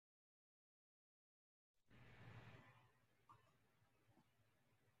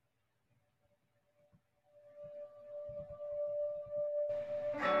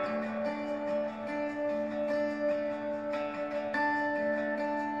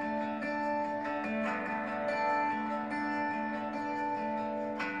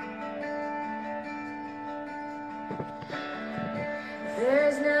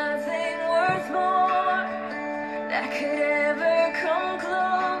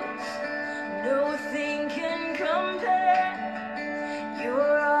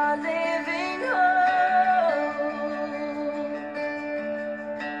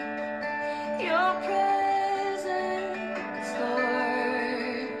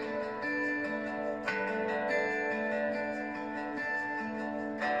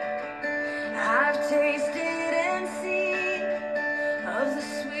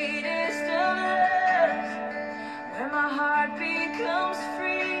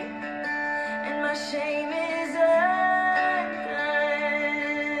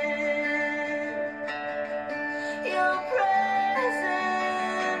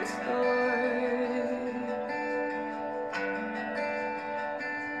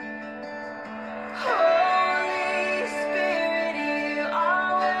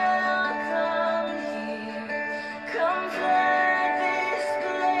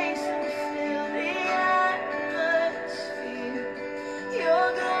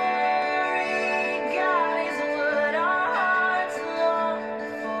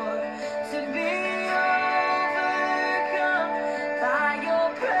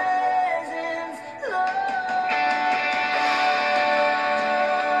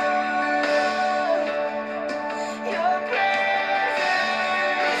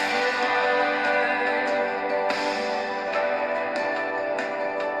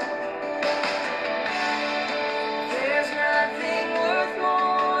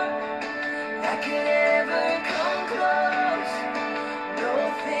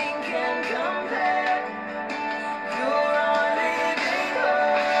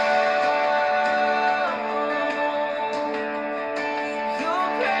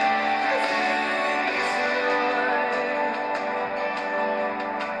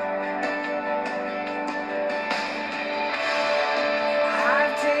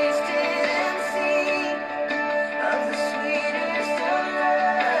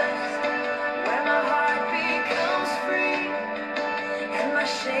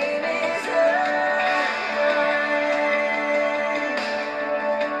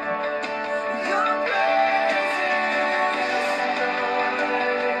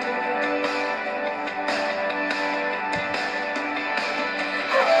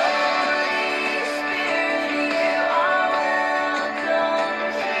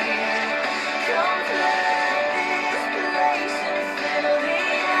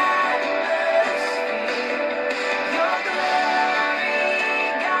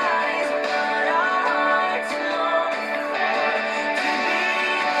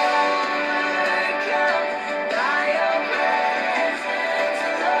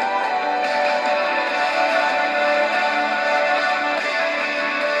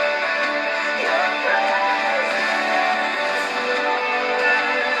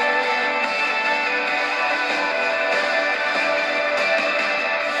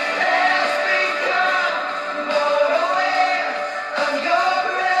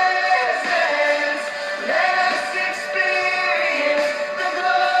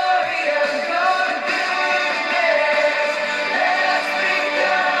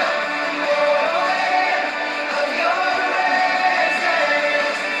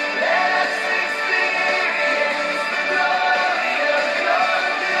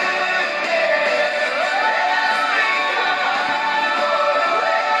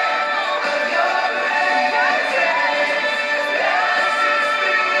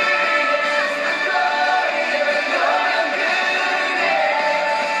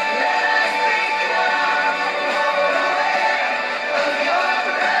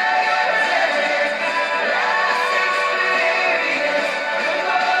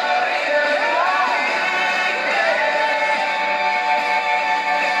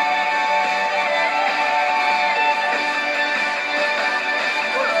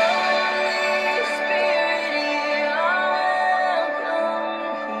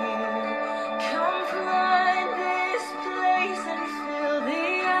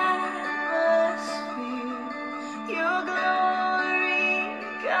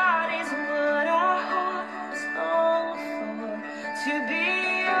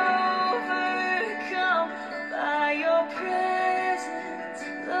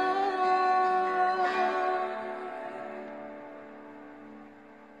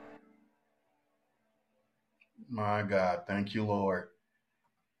My God, thank you, Lord.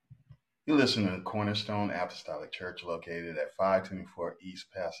 You listen to Cornerstone Apostolic Church located at 524 East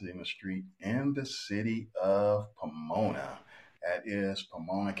Pasadena Street in the city of Pomona. That is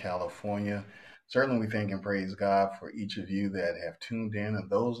Pomona, California. Certainly we thank and praise God for each of you that have tuned in and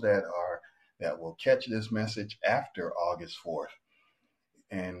those that will catch this message after August 4th.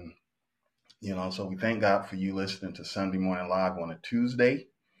 And so we thank God for you listening to Sunday Morning Live on a Tuesday.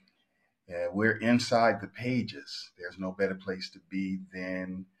 We're inside the pages. There's no better place to be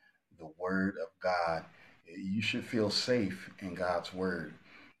than the Word of God. You should feel safe in God's Word.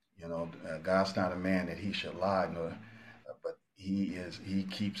 God's not a man that he should lie, but He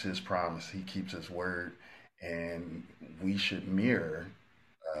keeps His promise. He keeps His word, and we should mirror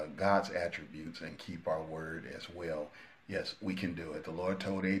God's attributes and keep our word as well. Yes, we can do it. The Lord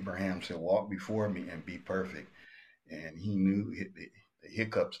told Abraham, said, "Walk before me and be perfect," and He knew the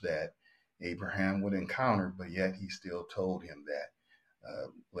hiccups that Abraham would encounter, but yet He still told him that.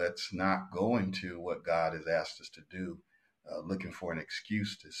 Let's not go into what God has asked us to do looking for an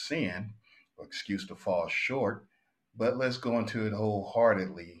excuse to sin or excuse to fall short, but let's go into it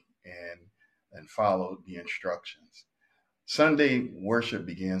wholeheartedly and follow the instructions. Sunday worship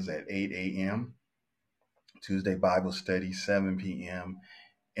begins at 8 a.m., Tuesday Bible study 7 p.m.,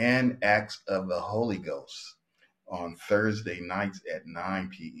 and Acts of the Holy Ghost on Thursday nights at 9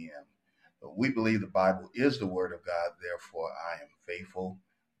 p.m. We believe the Bible is the Word of God, therefore I am faithful,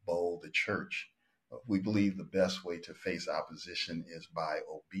 bold, the church. We believe the best way to face opposition is by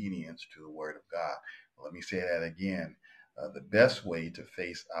obedience to the Word of God. Let me say that again. The best way to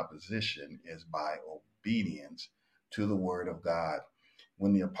face opposition is by obedience to the Word of God.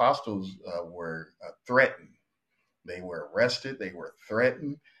 When the apostles were threatened, they were arrested, they were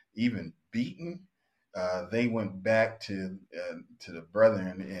threatened, even beaten. They went back to the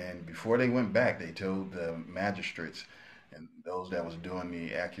brethren, and before they went back, they told the magistrates and those that was doing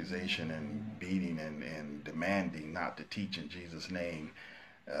the accusation and beating and demanding not to teach in Jesus' name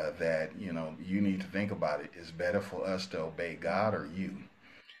that you need to think about it. It's better for us to obey God or you.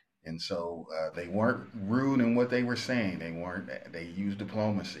 And so they weren't rude in what they were saying. They used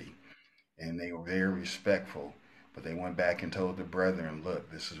diplomacy and they were very respectful. But they went back and told the brethren,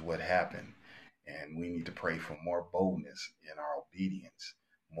 look, this is what happened. And we need to pray for more boldness in our obedience,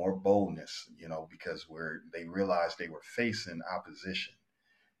 more boldness, because they realized they were facing opposition.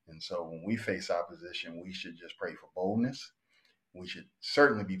 And so when we face opposition, we should just pray for boldness. We should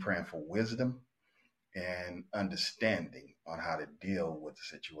certainly be praying for wisdom and understanding on how to deal with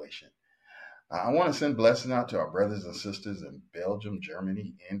the situation. I want to send blessings out to our brothers and sisters in Belgium,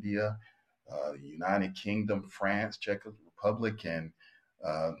 Germany, India, United Kingdom, France, Czech Republic, and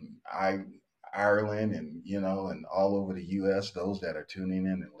Ireland, and all over the U.S. Those that are tuning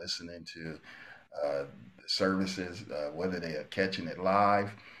in and listening to services, whether they are catching it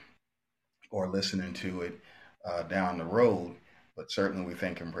live or listening to it down the road. But certainly we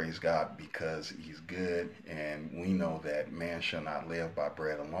thank and praise God because He's good, and we know that man shall not live by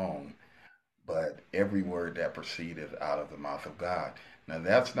bread alone, but every word that proceedeth out of the mouth of God. Now,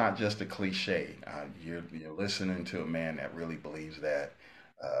 that's not just a cliche. You're listening to a man that really believes that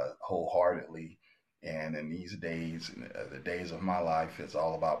wholeheartedly. And in these days, the days of my life, it's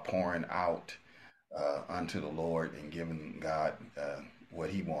all about pouring out unto the Lord and giving God what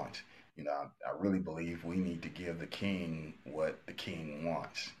He wants. I really believe we need to give the King what the King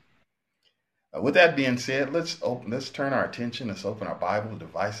wants. With that being said, let's turn our attention. Let's open our Bible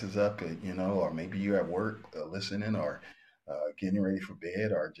devices up, or maybe you're at work listening, or getting ready for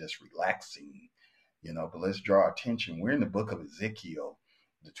bed, or just relaxing, But let's draw our attention. We're in the book of Ezekiel,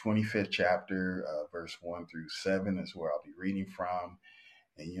 the 25th chapter, verse 1 through 7 is where I'll be reading from.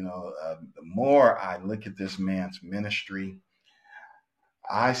 And the more I look at this man's ministry,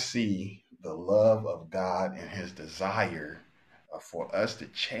 I see the love of God and His desire for us to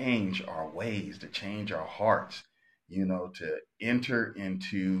change our ways, to change our hearts, to enter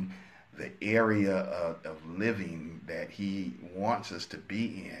into the area of living that He wants us to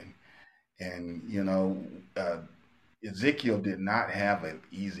be in. And, Ezekiel did not have an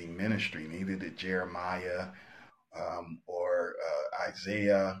easy ministry, neither did Jeremiah or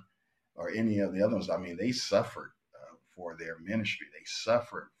Isaiah or any of the others. I mean, they suffered for their ministry. They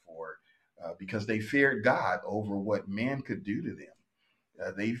suffered because they feared God over what man could do to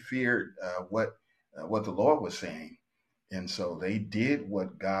them. They feared what the Lord was saying, and so they did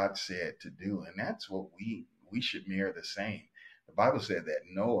what God said to do, and that's what we should mirror the same. The Bible said that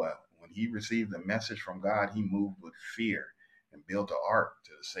Noah, when he received the message from God, he moved with fear and built an ark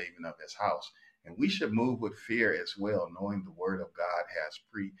to the saving of his house. And we should move with fear as well, knowing the Word of God has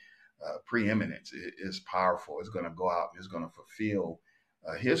preeminence is powerful. It's going to go out and it's going to fulfill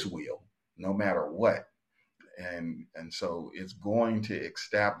his will no matter what. And so it's going to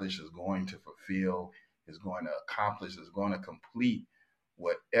establish, it's going to fulfill, it's going to accomplish, it's going to complete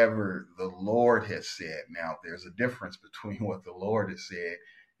whatever the Lord has said. Now, there's a difference between what the Lord has said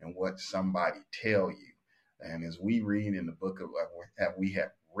and what somebody tell you. And as we read in the book of, we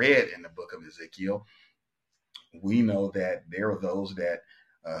have read in the book of Ezekiel, we know that there are those that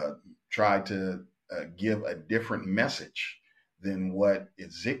try to give a different message than what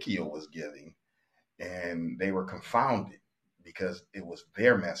Ezekiel was giving, and they were confounded because it was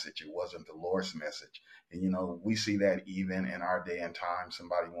their message, it wasn't the Lord's message. And we see that even in our day and time.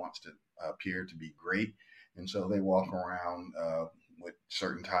 Somebody wants to appear to be great, and so they walk around with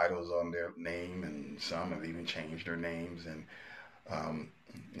certain titles on their name, and some have even changed their names, and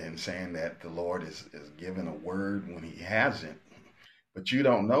saying that the Lord is given a word when he hasn't. But you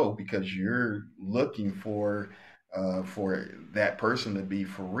don't know because you're looking for that person to be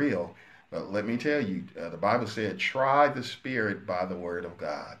for real. But let me tell you, the Bible said, try the spirit by the word of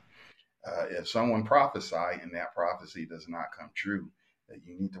God. If someone prophesy and that prophecy does not come true,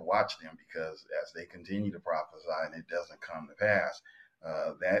 you need to watch them, because as they continue to prophesy and it doesn't come to pass,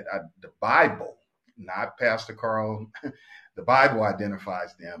 the Bible, not Pastor Carl, the Bible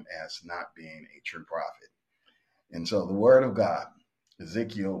identifies them as not being a true prophet. And so the word of God,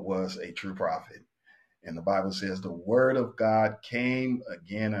 Ezekiel was a true prophet. And the Bible says the word of God came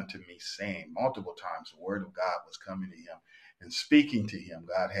again unto me, saying, multiple times the word of God was coming to him and speaking to him.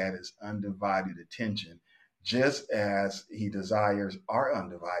 God had his undivided attention, just as he desires our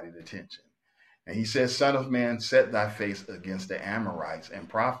undivided attention. And he says, Son of man, set thy face against the Amorites and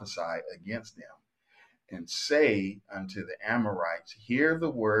prophesy against them, and say unto the Amorites, hear the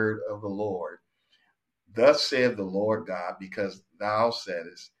word of the Lord. Thus saith the Lord God, because thou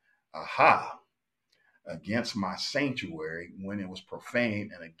saidest, Aha, against my sanctuary when it was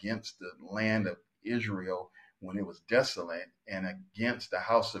profaned, and against the land of Israel when it was desolate, and against the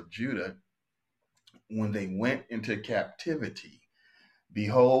house of Judah when they went into captivity.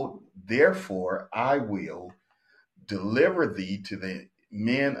 Behold, therefore I will deliver thee to the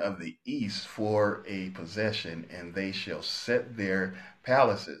men of the east for a possession, and they shall set their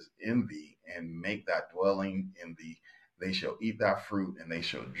palaces in thee, and make thy dwelling in thee. They shall eat thy fruit, and they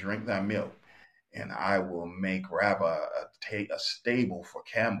shall drink thy milk. And I will make Rabbah a stable for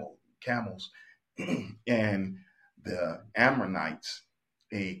camels, and the Ammonites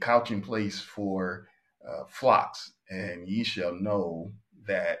a couching place for flocks. And ye shall know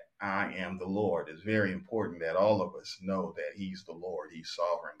that I am the Lord. It's very important that all of us know that he's the Lord. He's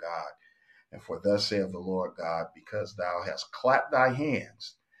sovereign God. And for thus saith the Lord God, because thou hast clapped thy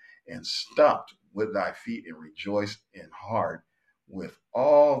hands and stumped with thy feet and rejoiced in heart with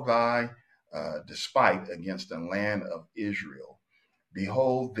all thy despite against the land of Israel.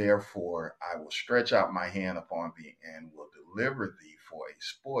 Behold, therefore, I will stretch out my hand upon thee and will deliver thee for a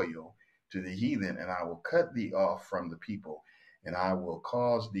spoil to the heathen, and I will cut thee off from the people, and I will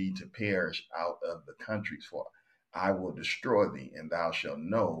cause thee to perish out of the countries, for I will destroy thee, and thou shalt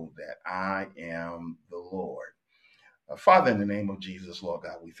know that I am the Lord. Father, in the name of Jesus, Lord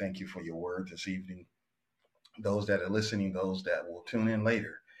God, we thank you for your word this evening. Those that are listening, those that will tune in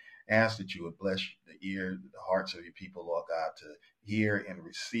later, ask that you would bless the ear, the hearts of your people, Lord God, to hear and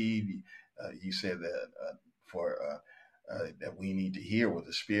receive. You said that that we need to hear what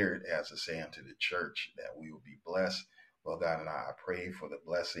the Spirit has to say unto the church, that we will be blessed, Lord God. And I pray for the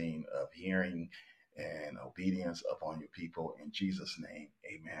blessing of hearing and obedience upon your people. In Jesus' name,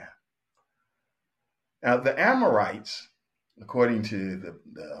 amen. Now, the Amorites, according to the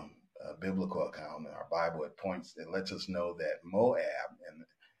biblical account in our Bible, it lets us know that Moab, and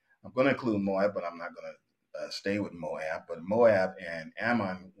I'm going to include Moab, but I'm not going to stay with Moab, but Moab and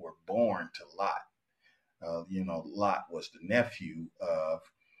Ammon were born to Lot. Lot was the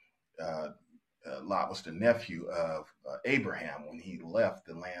nephew of Abraham when he left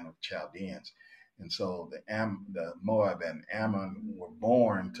the land of Chaldeans. And so the Moab and Ammon were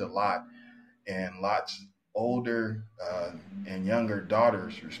born to Lot, and Lot's older and younger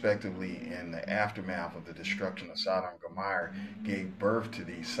daughters, respectively, in the aftermath of the destruction of Sodom and Gomorrah, gave birth to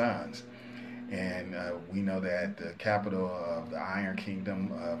these sons. And we know that the capital of the Iron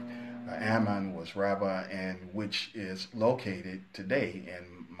Kingdom of Ammon was Rabbah, and which is located today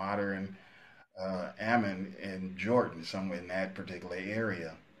in modern Ammon in Jordan, somewhere in that particular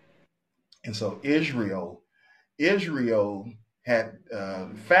area. And so Israel had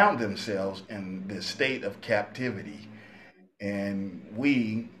found themselves in the state of captivity, and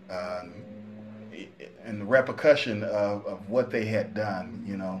we, in the repercussion of what they had done,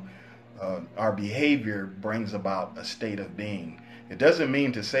 our behavior brings about a state of being. It doesn't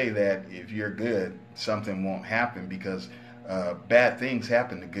mean to say that if you're good, something won't happen, because bad things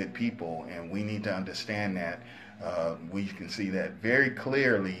happen to good people, and we need to understand that. We can see that very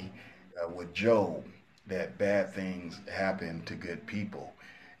clearly with Job, that bad things happen to good people.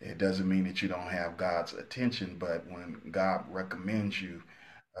 It doesn't mean that you don't have God's attention, but when God recommends you,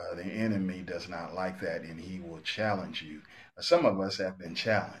 the enemy does not like that, and he will challenge you. Some of us have been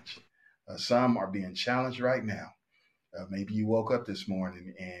challenged. Some are being challenged right now. Maybe you woke up this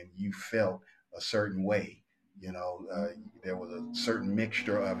morning and you felt a certain way. You know, there was a certain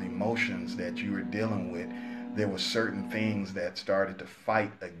mixture of emotions that you were dealing with. There were certain things that started to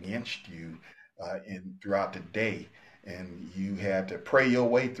fight against you throughout the day, and you had to pray your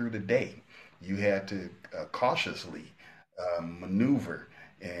way through the day. You had to cautiously maneuver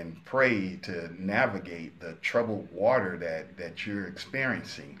and pray to navigate the troubled water that you're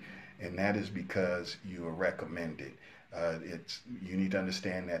experiencing, and that is because you are recommended. It's You need to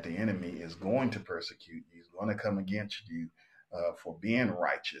understand that the enemy is going to persecute you. He's going to come against you for being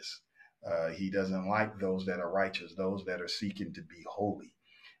righteous. He doesn't like those that are righteous, those that are seeking to be holy,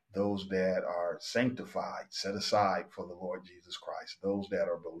 those that are sanctified, set aside for the Lord Jesus Christ, those that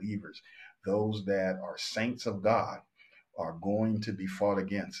are believers, those that are saints of God are going to be fought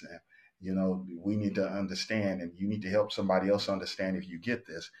against. And, you know, we need to understand, and you need to help somebody else understand if you get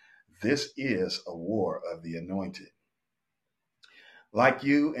this. This is a war of the anointed. Like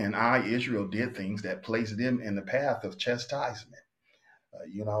you and I, Israel did things that placed them in the path of chastisement.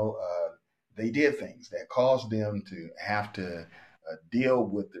 You know, they did things that caused them to have to deal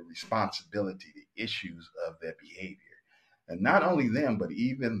with the responsibility, the issues of their behavior. And not only them, but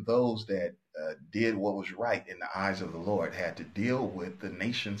even those that did what was right in the eyes of the Lord had to deal with the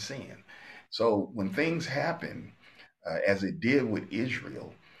nation's sin. So when things happen, as it did with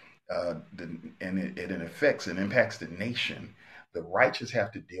Israel, and it affects and impacts the nation, the righteous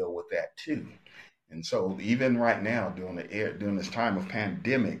have to deal with that too. And so even right now, during this time of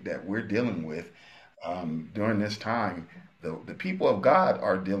pandemic that we're dealing with, during this time, the people of God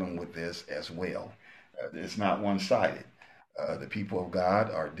are dealing with this as well. It's not one-sided. The people of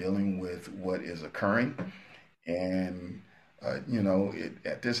God are dealing with what is occurring, and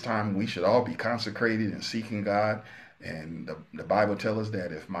at this time we should all be consecrated and seeking God. And the Bible tells us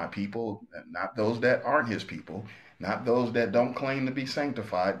that if my people, not those that aren't his people, not those that don't claim to be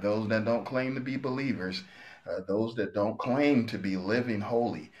sanctified, those that don't claim to be believers, those that don't claim to be living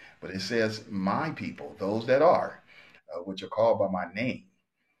holy, but it says my people, those that are, which are called by my name,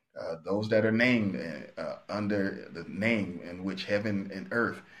 those that are named under the name in which heaven and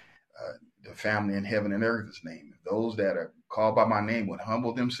earth, the family in heaven and earth is named. Those that are called by my name would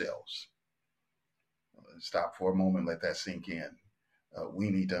humble themselves. Stop for a moment, let that sink in. We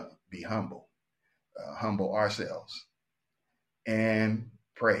need to be humble ourselves, and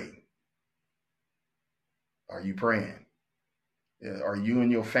pray. Are you praying? Are you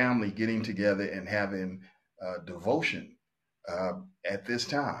and your family getting together and having devotion at this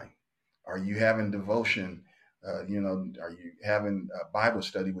time? Are you having devotion? Are you having a Bible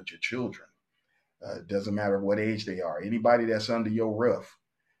study with your children? It doesn't matter what age they are. Anybody that's under your roof.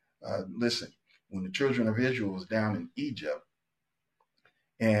 Listen, when the children of Israel was down in Egypt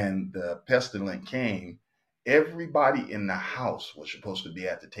and the pestilence came, everybody in the house was supposed to be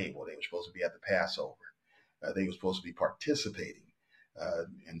at the table. They were supposed to be at the Passover. They were supposed to be participating.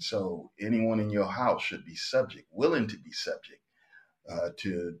 And so anyone in your house should be subject, willing to be subject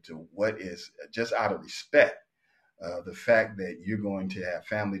to what is just out of respect. The fact that you're going to have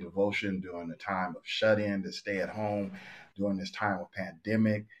family devotion during the time of shut-in, to stay at home, during this time of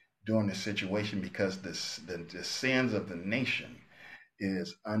pandemic, during this situation, because the sins of the nation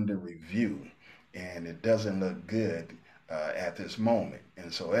is under review, and it doesn't look good at this moment.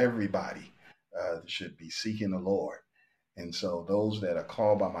 And so everybody should be seeking the Lord. And so those that are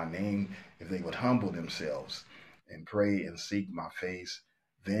called by my name, if they would humble themselves and pray and seek my face,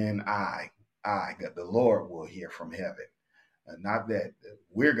 then God, the Lord will hear from heaven. Not that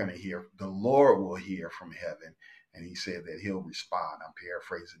we're going to hear, the Lord will hear from heaven. And he said that he'll respond. I'm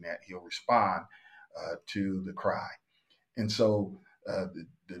paraphrasing that. He'll respond to the cry. And so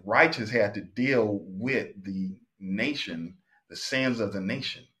the righteous had to deal with the nation, the sins of the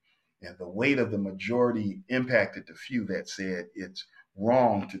nation. And the weight of the majority impacted the few that said it's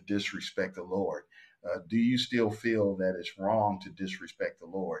wrong to disrespect the Lord. Do you still feel that it's wrong to disrespect the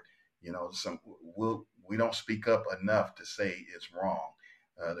Lord? You know, we don't speak up enough to say it's wrong,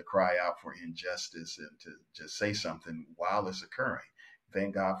 to cry out for injustice and to just say something while it's occurring.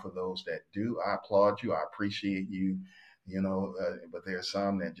 Thank God for those that do. I applaud you. I appreciate you. but there are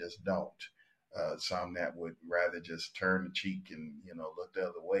some that just don't. Some that would rather just turn the cheek and, look the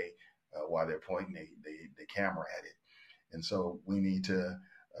other way while they're pointing the camera at it. And so we need to,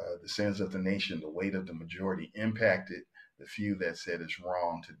 the sins of the nation, the weight of the majority impacted the few that said it's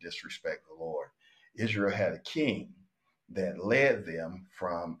wrong to disrespect the Lord. Israel had a king that led them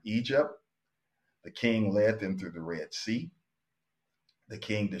from Egypt. The king led them through the Red Sea. The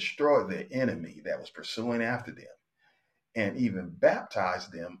king destroyed the enemy that was pursuing after them and even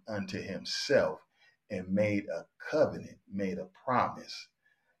baptized them unto himself and made a covenant, made a promise.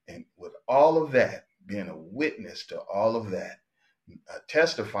 And with all of that, being a witness to all of that,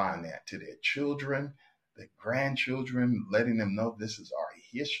 testifying that to their children, their grandchildren, letting them know this is our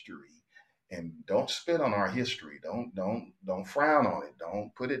history. And don't spit on our history. Don't frown on it.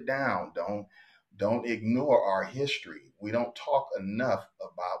 Don't put it down. Don't ignore our history. We don't talk enough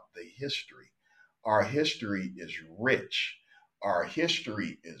about the history. Our history is rich. Our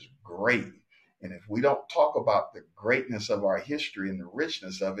history is great. And if we don't talk about the greatness of our history and the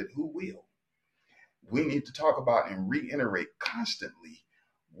richness of it, who will? We need to talk about and reiterate constantly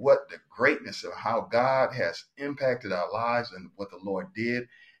what the greatness of how God has impacted our lives and what the Lord did,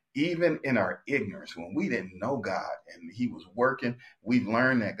 even in our ignorance, when we didn't know God and he was working. We've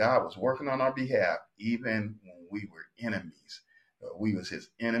learned that God was working on our behalf, even when we were enemies. We was his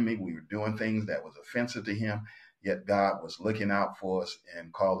enemy. We were doing things that was offensive to him, yet God was looking out for us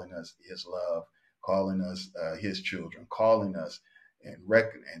and calling us his love, calling us his children, calling us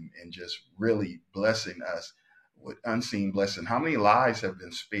and just really blessing us with unseen blessing. How many lives have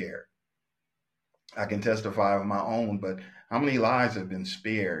been spared? I can testify of my own, but how many lives have been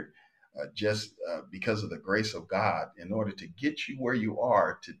spared just because of the grace of God in order to get you where you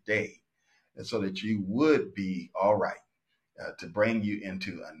are today, and so that you would be all right, to bring you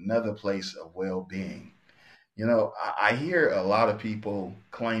into another place of well-being. I hear a lot of people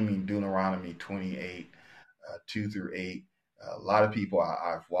claiming Deuteronomy 28, 2 through 8. A lot of people,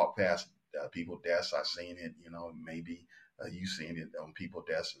 I've walked past people desks. I've seen it, maybe you've seen it on people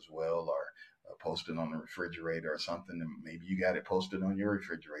desks as well, or posted on the refrigerator or something. And maybe you got it posted on your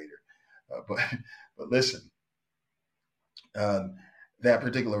refrigerator. But listen, that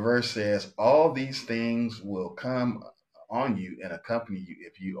particular verse says, all these things will come on you and accompany you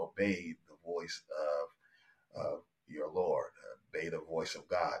if you obey the voice of your Lord, obey the voice of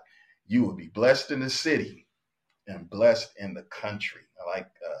God. You will be blessed in the city and blessed in the country. I like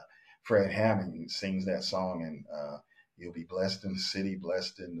Fred Hammond sings that song, and you'll be blessed in the city,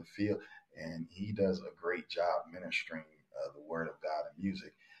 blessed in the field. And he does a great job ministering the word of God and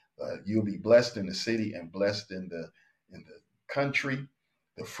music. You'll be blessed in the city and blessed in the country.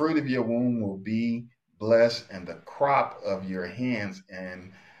 The fruit of your womb will be blessed, and the crop of your hands,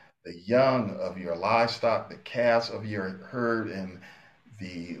 and the young of your livestock, the calves of your herd, and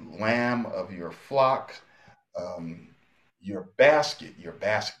the lamb of your flock. Your basket, your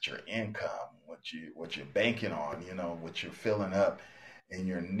income, what you're banking on, what you're filling up, and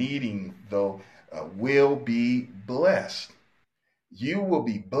you're needing though, will be blessed. You will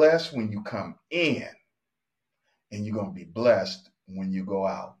be blessed when you come in, and you're going to be blessed when you go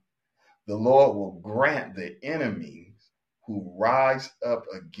out. The Lord will grant the enemies who rise up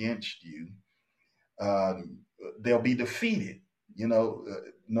against you, they'll be defeated.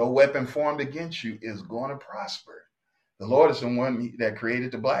 No weapon formed against you is going to prosper. The Lord is the one that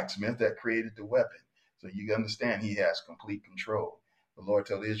created the blacksmith, that created the weapon. So you understand he has complete control. The Lord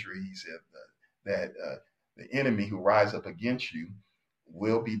told Israel, he said that the enemy who rise up against you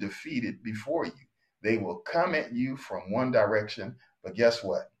will be defeated before you. They will come at you from one direction, but guess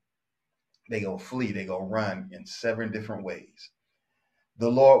what? They go flee, they go run in 7 different ways. The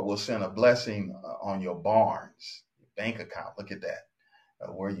Lord will send a blessing on your barns, your bank account. Look at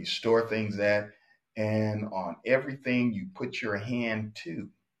that, where you store things at, and on everything you put your hand to.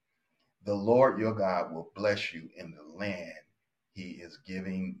 The Lord your God will bless you in the land he is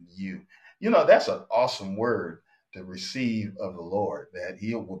giving you. That's an awesome word to receive of the Lord, that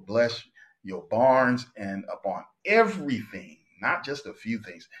he will bless your barns and upon everything, not just a few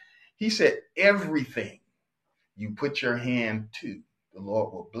things. He said everything you put your hand to, the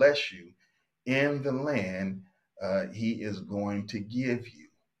Lord will bless you in the land he is going to give you.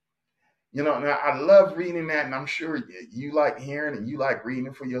 Now I love reading that, and I'm sure you like hearing and you like reading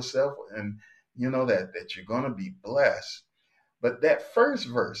it for yourself, and that you're going to be blessed. But that first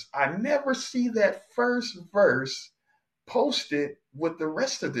verse, I never see that first verse posted with the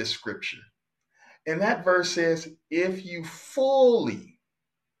rest of this scripture. And that verse says, if you fully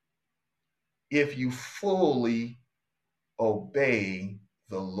obey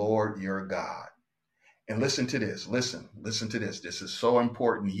the Lord your God. And listen to this. Listen to this. This is so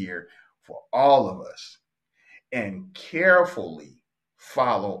important here for all of us. And carefully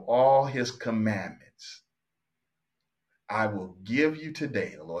follow all his commandments. I will give you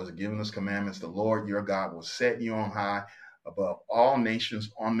today. The Lord has given us commandments. The Lord your God will set you on high above all nations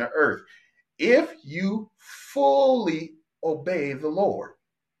on the earth. If you fully obey the Lord,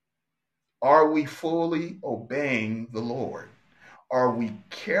 are we fully obeying the Lord? Are we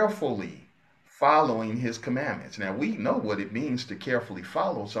carefully following his commandments? Now, we know what it means to carefully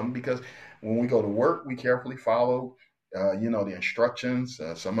follow something because when we go to work, we carefully follow, the instructions.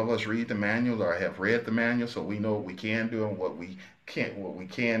 Some of us read the manuals or have read the manual, so we know what we can do and what we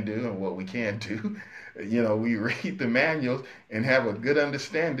can do and what we can't do. We read the manuals and have a good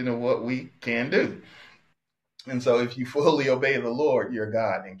understanding of what we can do. And so if you fully obey the Lord, your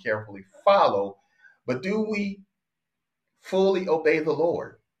God, and carefully follow, but do we fully obey the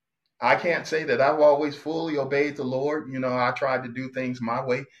Lord? I can't say that I've always fully obeyed the Lord. I tried to do things my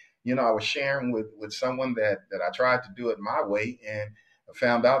way. I was sharing with someone that I tried to do it my way, and I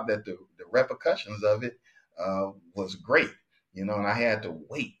found out that the repercussions of it was great. And I had to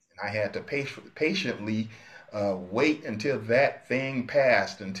wait, and I had to patiently wait until that thing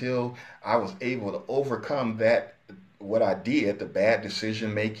passed, until I was able to overcome that, what I did, the bad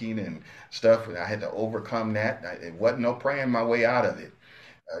decision making and stuff. And I had to overcome that. It wasn't no praying my way out of it.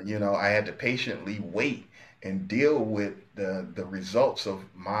 I had to patiently wait and deal with the results of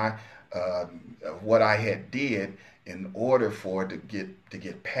my of what I had did in order for it to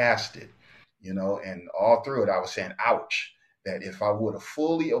get past it. And all through it, I was saying, "Ouch!" That if I would have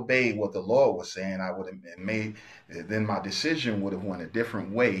fully obeyed what the Lord was saying, I would have made. Then my decision would have went a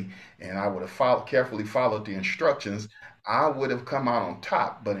different way, and I would have carefully followed the instructions. I would have come out on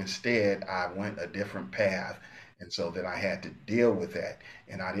top, but instead I went a different path. And so then I had to deal with that,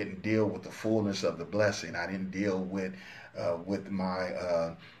 and I didn't deal with the fullness of the blessing. I didn't deal with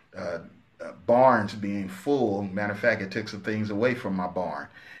my barns being full. Matter of fact, it took some things away from my barn,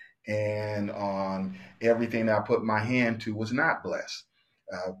 and on everything that I put my hand to was not blessed.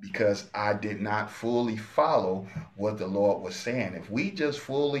 Because I did not fully follow what the Lord was saying. If we just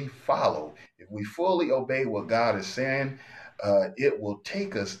fully follow, if we fully obey what God is saying, it will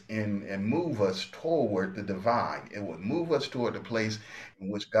take us in and move us toward the divine. It will move us toward the place in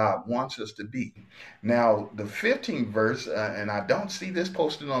which God wants us to be. Now, the 15th verse, and I don't see this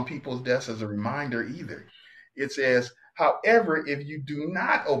posted on people's desks as a reminder either. It says, "However, if you do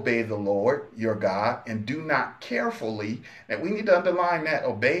not obey the Lord your God and do not carefully," and we need to underline that,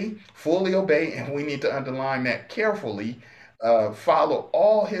 obey, fully obey, and we need to underline that carefully, follow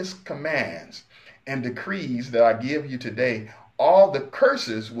all his commands and decrees that I give you today, all the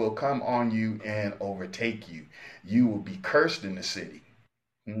curses will come on you and overtake you. You will be cursed in the city.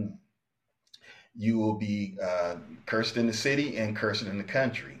 Hmm. You will be cursed in the city and cursed in the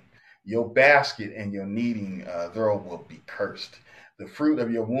country. Your basket and your kneading throw will be cursed. The fruit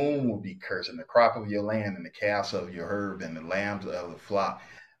of your womb will be cursed, and the crop of your land, and the calves of your herd, and the lambs of the flock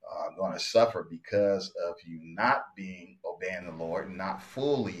are going to suffer because of you not being obeying the Lord, not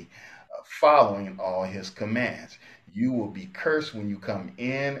fully following all his commands. You will be cursed when you come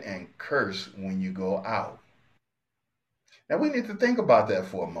in and cursed when you go out. Now we need to think about that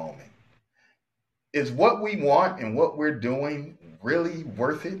for a moment. Is what we want and what we're doing really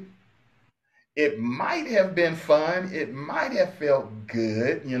worth it? It might have been fun. It might have felt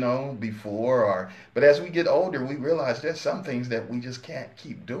good, before, but as we get older, we realize there's some things that we just can't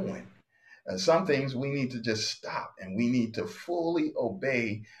keep doing. Some things we need to just stop, and we need to fully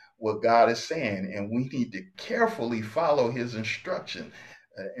obey what God is saying, and we need to carefully follow his instruction.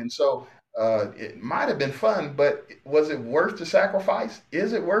 And so it might have been fun, but was it worth the sacrifice?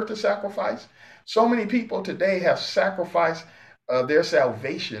 Is it worth the sacrifice? So many people today have sacrificed their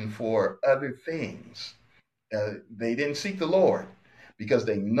salvation for other things. They didn't seek the Lord because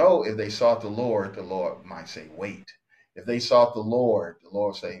they know if they sought the Lord might say, wait. If they sought the Lord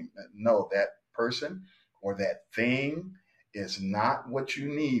say, no, that person or that thing is not what you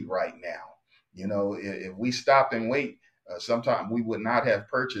need right now. If we stopped and wait, sometimes we would not have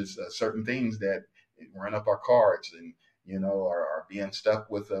purchased certain things that run up our cards and, are being stuck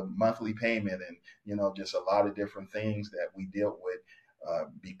with a monthly payment and, just a lot of different things that we dealt with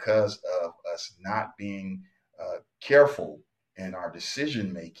because of us not being careful in our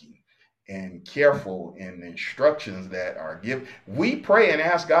decision making and careful in the instructions that are given. We pray and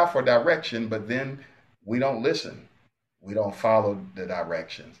ask God for direction, but then we don't listen. We don't follow the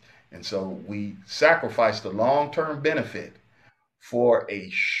directions. And so we sacrifice the long term benefit for a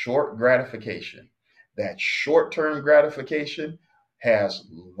short gratification. That short term gratification has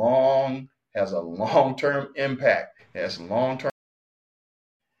long has a long-term impact, has long-term.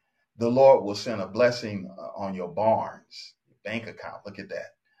 The Lord will send a blessing on your barns, your bank account. Look at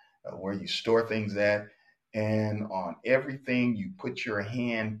that, where you store things at, and on everything you put your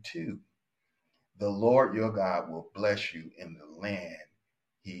hand to. The Lord your God will bless you in the land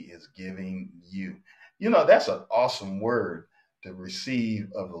he is giving you. You know, that's an awesome word to receive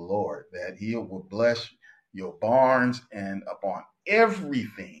of the Lord, that he will bless your barns and upon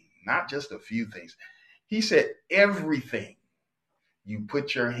everything, not just a few things. He said, everything you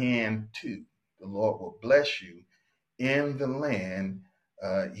put your hand to, the Lord will bless you in the land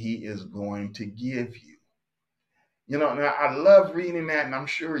he is going to give you. You know, now I love reading that, and I'm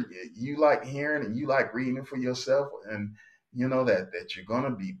sure you like hearing and you like reading it for yourself, and you know that you're going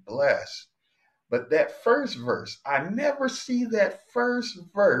to be blessed. But that first verse, I never see that first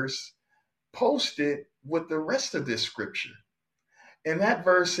verse posted with the rest of this scripture. And that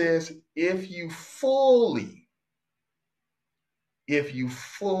verse says, if you fully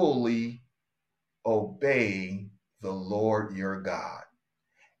obey the Lord your God.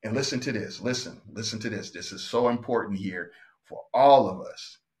 And listen to this. Listen to this. This is so important here for all of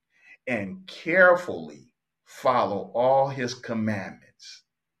us. And carefully follow all his commandments.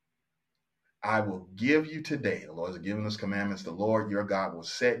 I will give you today. The Lord has given us commandments. The Lord your God will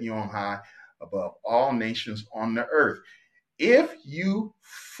set you on high above all nations on the earth. If you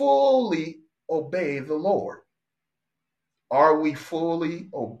fully obey the Lord. Are we fully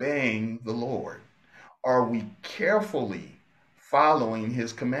obeying the Lord? Are we carefully following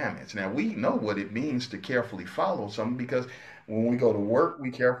his commandments? Now, we know what it means to carefully follow something, because when we go to work,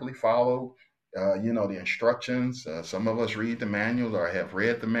 we carefully follow, the instructions. Some of us read the manuals or have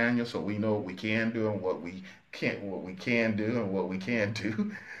read the manual, so we know what we can do and what we can do and what we can't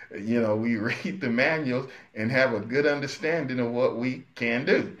do. We read the manuals and have a good understanding of what we can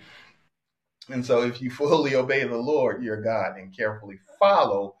do. And so if you fully obey the Lord your God and carefully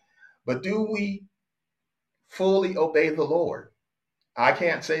follow, but do we fully obey the Lord? I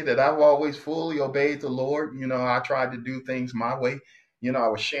can't say that I've always fully obeyed the Lord. I tried to do things my way. I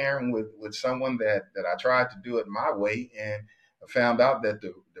was sharing with someone that I tried to do it my way, and I found out that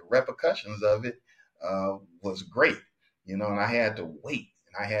the repercussions of it was great, and I had to wait,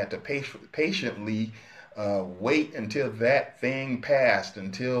 and I had to patiently wait until that thing passed,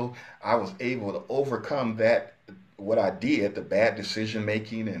 until I was able to overcome that, what I did, the bad decision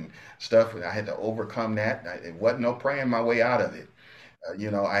making and stuff. I had to overcome that. It wasn't no praying my way out of it.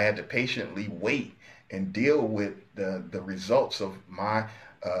 I had to patiently wait and deal with the results of my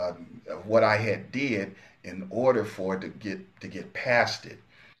of what I had did in order for it to get past it.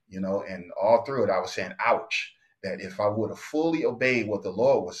 And all through it, I was saying, "Ouch!" That if I would have fully obeyed what the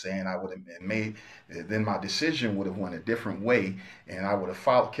Lord was saying, I would have made, then my decision would have went a different way, and I would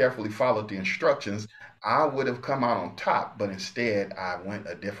have carefully followed the instructions. I would have come out on top, but instead I went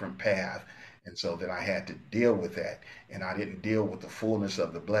a different path. And so then I had to deal with that, and I didn't deal with the fullness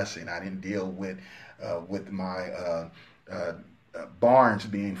of the blessing. I didn't deal with my barns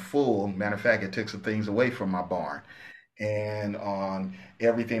being full. Matter of fact, it took some things away from my barn, and on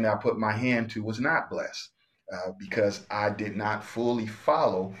everything that I put my hand to was not blessed. Because I did not fully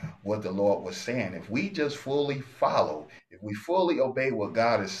follow what the Lord was saying. If we just fully follow, if we fully obey what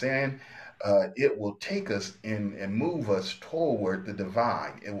God is saying, it will take us in and move us toward the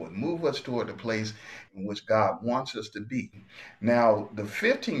divine. It will move us toward the place in which God wants us to be. Now, the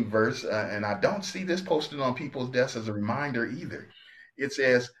 15th verse, and I don't see this posted on people's desks as a reminder either. It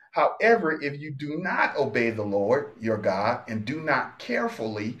says, however, if you do not obey the Lord your God and do not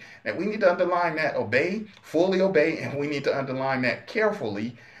carefully, and we need to underline that, obey, fully obey, and we need to underline that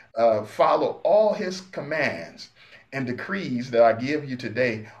carefully, follow all his commands and decrees that I give you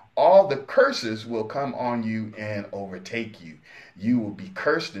today, all the curses will come on you and overtake you. You will be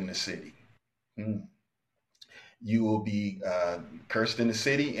cursed in the city. You will be cursed in the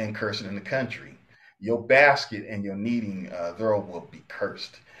city and cursed in the country. Your basket and your kneading throw will be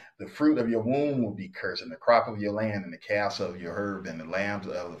cursed. The fruit of your womb will be cursed, and the crop of your land, and the calves of your herd, and the lambs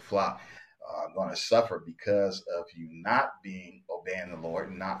of the flock are going to suffer because of you not being obeying the Lord,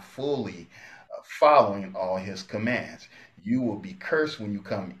 and not fully following all his commands. You will be cursed when you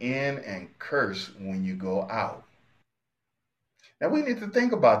come in and cursed when you go out. Now we need to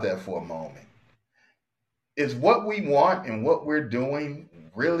think about that for a moment. Is what we want and what we're doing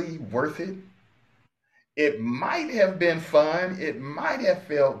really worth it? It might have been fun. It might have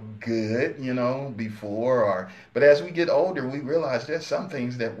felt good, before, but as we get older, we realize there's some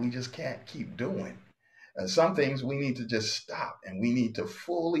things that we just can't keep doing. Some things we need to just stop, and we need to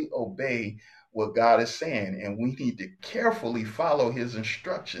fully obey what God is saying, and we need to carefully follow his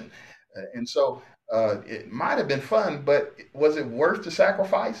instruction. And so it might have been fun, but was it worth the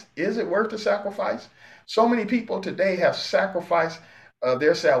sacrifice? Is it worth the sacrifice? So many people today have sacrificed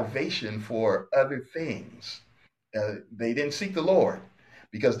their salvation for other things. They didn't seek the Lord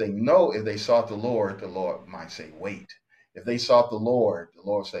because they know if they sought the Lord might say, wait. If they sought the Lord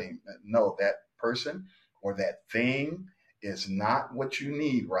say, no, that person or that thing is not what you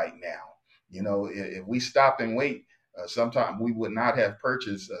need right now. You know, if we stop and wait, sometimes we would not have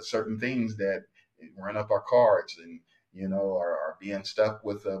purchased certain things that run up our cards and, you know, are being stuck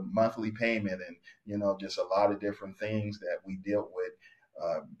with a monthly payment and, you know, just a lot of different things that we dealt with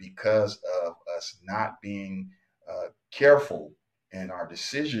because of us not being careful in our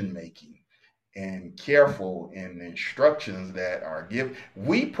decision making and careful in the instructions that are given.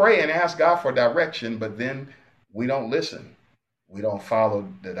 We pray and ask God for direction, but then we don't listen. We don't follow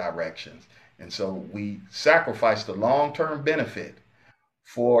the directions. And so we sacrifice the long term benefit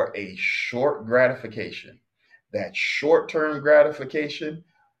for a short gratification. That short term gratification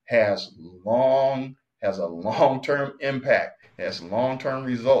has has a long term impact, has long term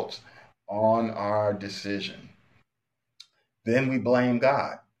results on our decision. Then we blame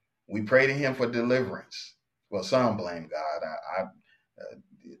God. We pray to Him for deliverance. Well, some blame God.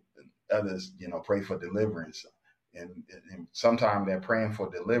 Others, you know, pray for deliverance. And sometimes they're praying for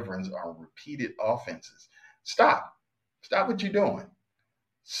deliverance on repeated offenses. Stop. Stop what you're doing.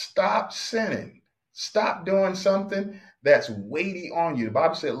 Stop sinning. Stop doing something that's weighty on you. The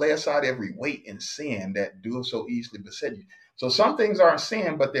Bible said, lay aside every weight and sin that doeth so easily beset you. So some things aren't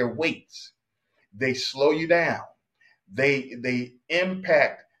sin, but they're weights. They slow you down. They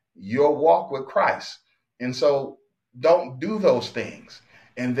impact your walk with Christ. And so don't do those things.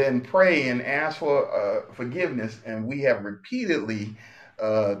 And then pray and ask for forgiveness. And we have repeatedly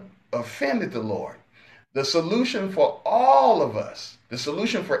offended the Lord. The solution for all of us, the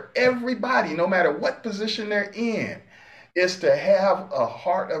solution for everybody, no matter what position they're in, is to have a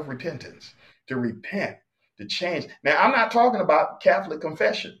heart of repentance, to repent, to change. Now, I'm not talking about Catholic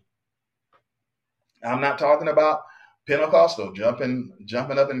confession. I'm not talking about Pentecostal jumping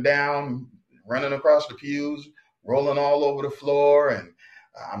up and down, running across the pews, rolling all over the floor, and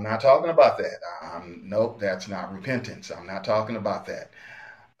I'm not talking about that. Nope, that's not repentance. I'm not talking about that.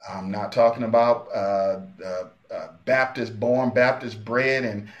 I'm not talking about Baptist born, Baptist bred,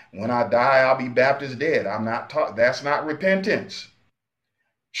 and when I die, I'll be Baptist dead. I'm not talking. That's not repentance.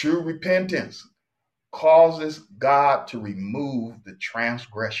 True repentance causes God to remove the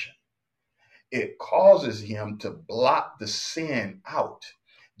transgression. It causes Him to blot the sin out.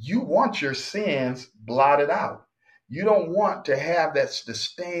 You want your sins blotted out. You don't want to have the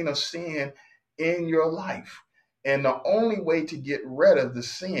stain of sin in your life. And the only way to get rid of the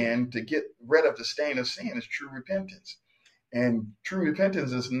sin, to get rid of the stain of sin, is true repentance. And true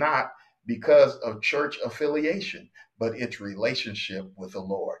repentance is not because of church affiliation, but it's relationship with the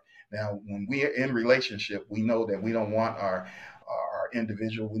Lord. Now, when we are in relationship, we know that we don't want our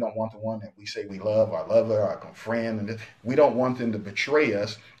individual. We don't want the one that we say we love, our lover, our friend, and we don't want them to betray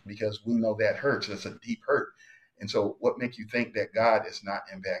us because we know that hurts. It's a deep hurt. And so, what makes you think that God is not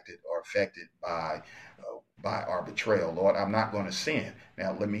impacted or affected by our betrayal? Lord, I'm not going to sin.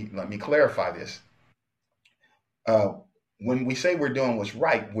 Now, let me clarify this. When we say we're doing what's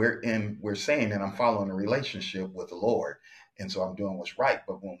right, we're saying that I'm following a relationship with the Lord, and so I'm doing what's right.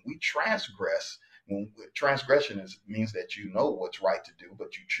 But when we transgress, transgression means that you know what's right to do,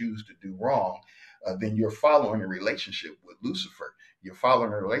 but you choose to do wrong, then you're following a relationship with Lucifer. You're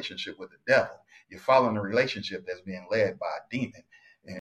following a relationship with the devil. You're following a relationship that's being led by a demon.